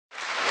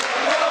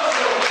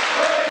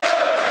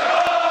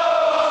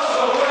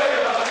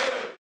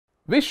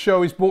This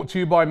show is brought to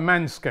you by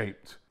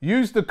Manscaped.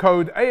 Use the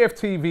code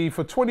AFTV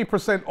for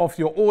 20% off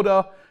your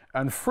order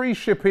and free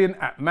shipping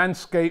at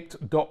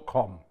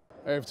manscaped.com.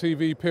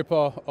 AFTV,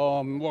 Pippa,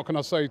 what can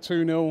I say,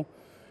 2-0.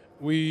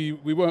 We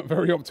weren't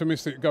very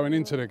optimistic going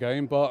into the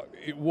game, but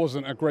it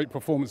wasn't a great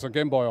performance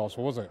again by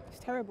Arsenal, was it? It's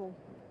terrible.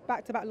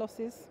 Back-to-back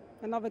losses,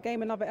 another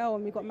game, another L,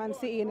 and we've got Man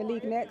City in the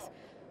league next.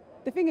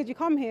 The thing is, you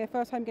come here,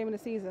 first home game of the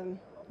season,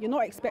 you're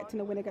not expecting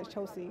a win against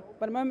Chelsea.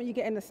 But the moment you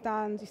get in the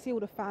stands, you see all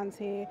the fans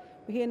here,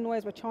 we hear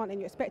noise, we're chanting,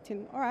 you're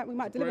expecting, all right, we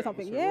might deliver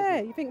something.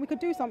 Yeah, you think we could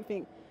do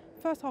something.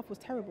 First half was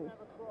terrible.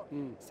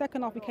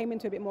 Second half, we came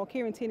into a bit more.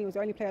 Kieran Tierney was the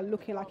only player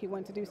looking like he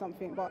wanted to do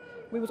something. But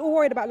we was all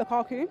worried about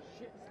Lukaku.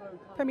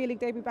 Premier League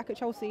debut back at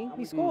Chelsea.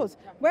 He scores.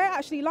 We're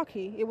actually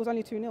lucky it was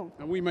only 2-0.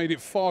 And we made it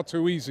far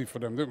too easy for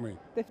them, didn't we?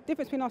 The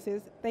difference between us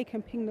is they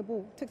can ping the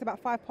ball. It takes about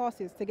 5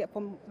 passes to get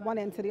from one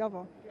end to the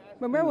other.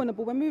 When we're on the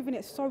ball, we're moving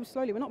it so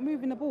slowly. We're not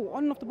moving the ball.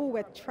 On and off the ball,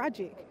 we're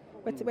tragic.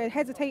 We're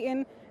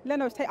hesitating.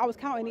 I was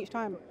counting each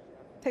time.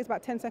 It takes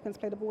about 10 seconds to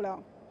play the ball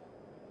out.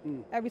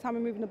 Every time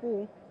we're moving the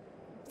ball,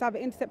 it's either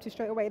intercepted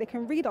straight away. They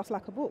can read us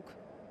like a book.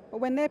 But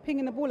when they're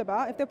pinging the ball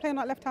about, if they're playing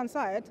like left-hand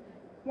side,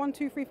 1,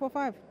 2, 3, 4,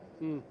 5.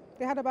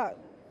 They had about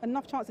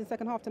enough chance in the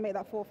second half to make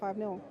that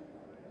 4-5-0.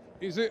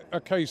 Is it a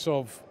case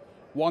of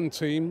one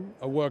team,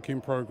 a work in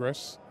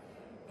progress,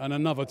 and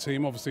another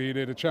team, obviously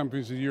they're the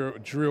champions of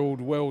Europe,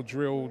 well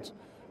drilled,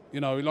 you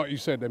know, like you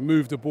said, they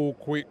moved the ball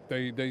quick,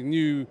 they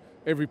knew,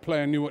 every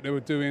player knew what they were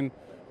doing,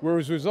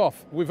 whereas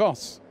with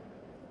us,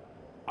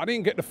 I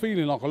didn't get the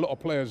feeling like a lot of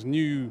players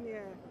knew.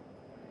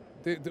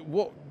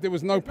 There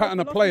was no pattern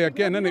of play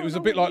again, and it was a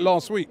bit like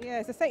last week.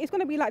 Yeah, it's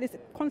going to be like this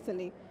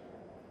constantly.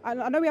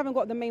 I know we haven't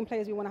got the main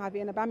players we want to have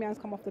here, and Aubameyang's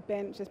come off the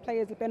bench. There's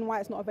players, Ben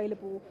White's not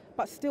available,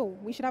 but still,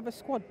 we should have a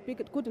squad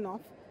good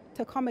enough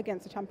to come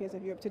against the champions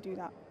of Europe to do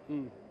that.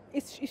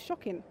 It's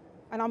shocking,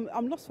 and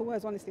I'm lost for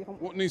words, honestly.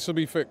 What needs to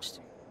be fixed?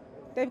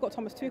 They've got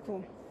Thomas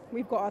Tuchel.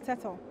 We've got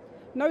Arteta.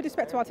 No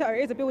disrespect to Arteta,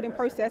 it is a building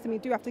process, and we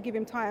do have to give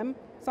him time.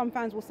 Some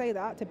fans will say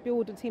that to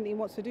build the team that he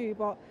wants to do,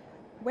 but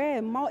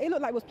it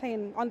looked like it was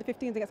playing under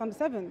 15s against under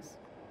 7s.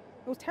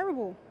 It was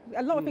terrible.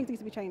 A lot of things need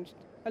to be changed.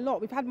 A lot.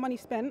 We've had money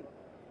spent.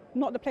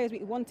 Not the players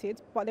we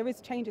wanted, but there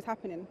is changes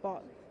happening.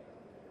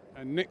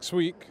 And next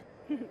week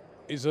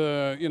is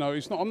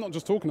it's not. I'm not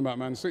just talking about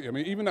Man City. I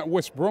mean, even that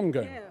West Brom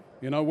game. Yeah.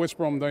 You know, West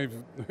Brom they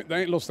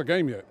ain't lost a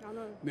game yet. I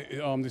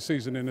know. This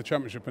season in the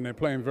Championship, and they're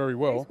playing very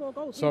well. They score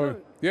goals.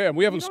 So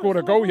we haven't scored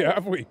a goal yet,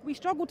 have we? We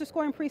struggled to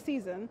score in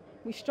pre-season.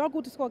 We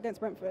struggled to score against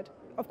Brentford.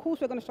 Of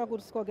course, we're going to struggle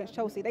to score against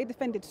Chelsea. They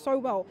defended so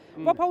well.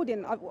 Rob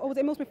Holding, I was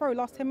at Middlesbrough Road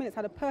last 10 minutes,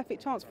 had a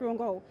perfect chance through on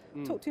goal.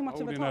 Took too much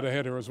of a touch. Holding had a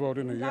header as well,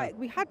 didn't he?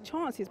 We had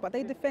chances, but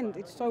they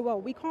defended so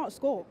well. We can't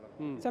score.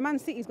 So Man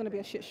City's going to be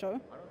a shit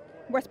show.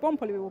 West Brom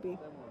probably will be.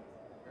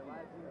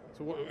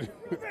 So what?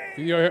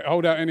 Can you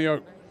hold out any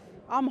hope?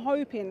 I'm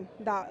hoping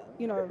that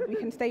we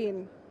can stay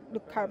in the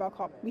Carabao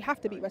Cup. We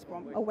have to beat West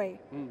Brom away.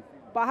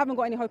 But I haven't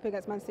got any hope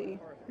against Man City.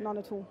 None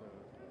at all.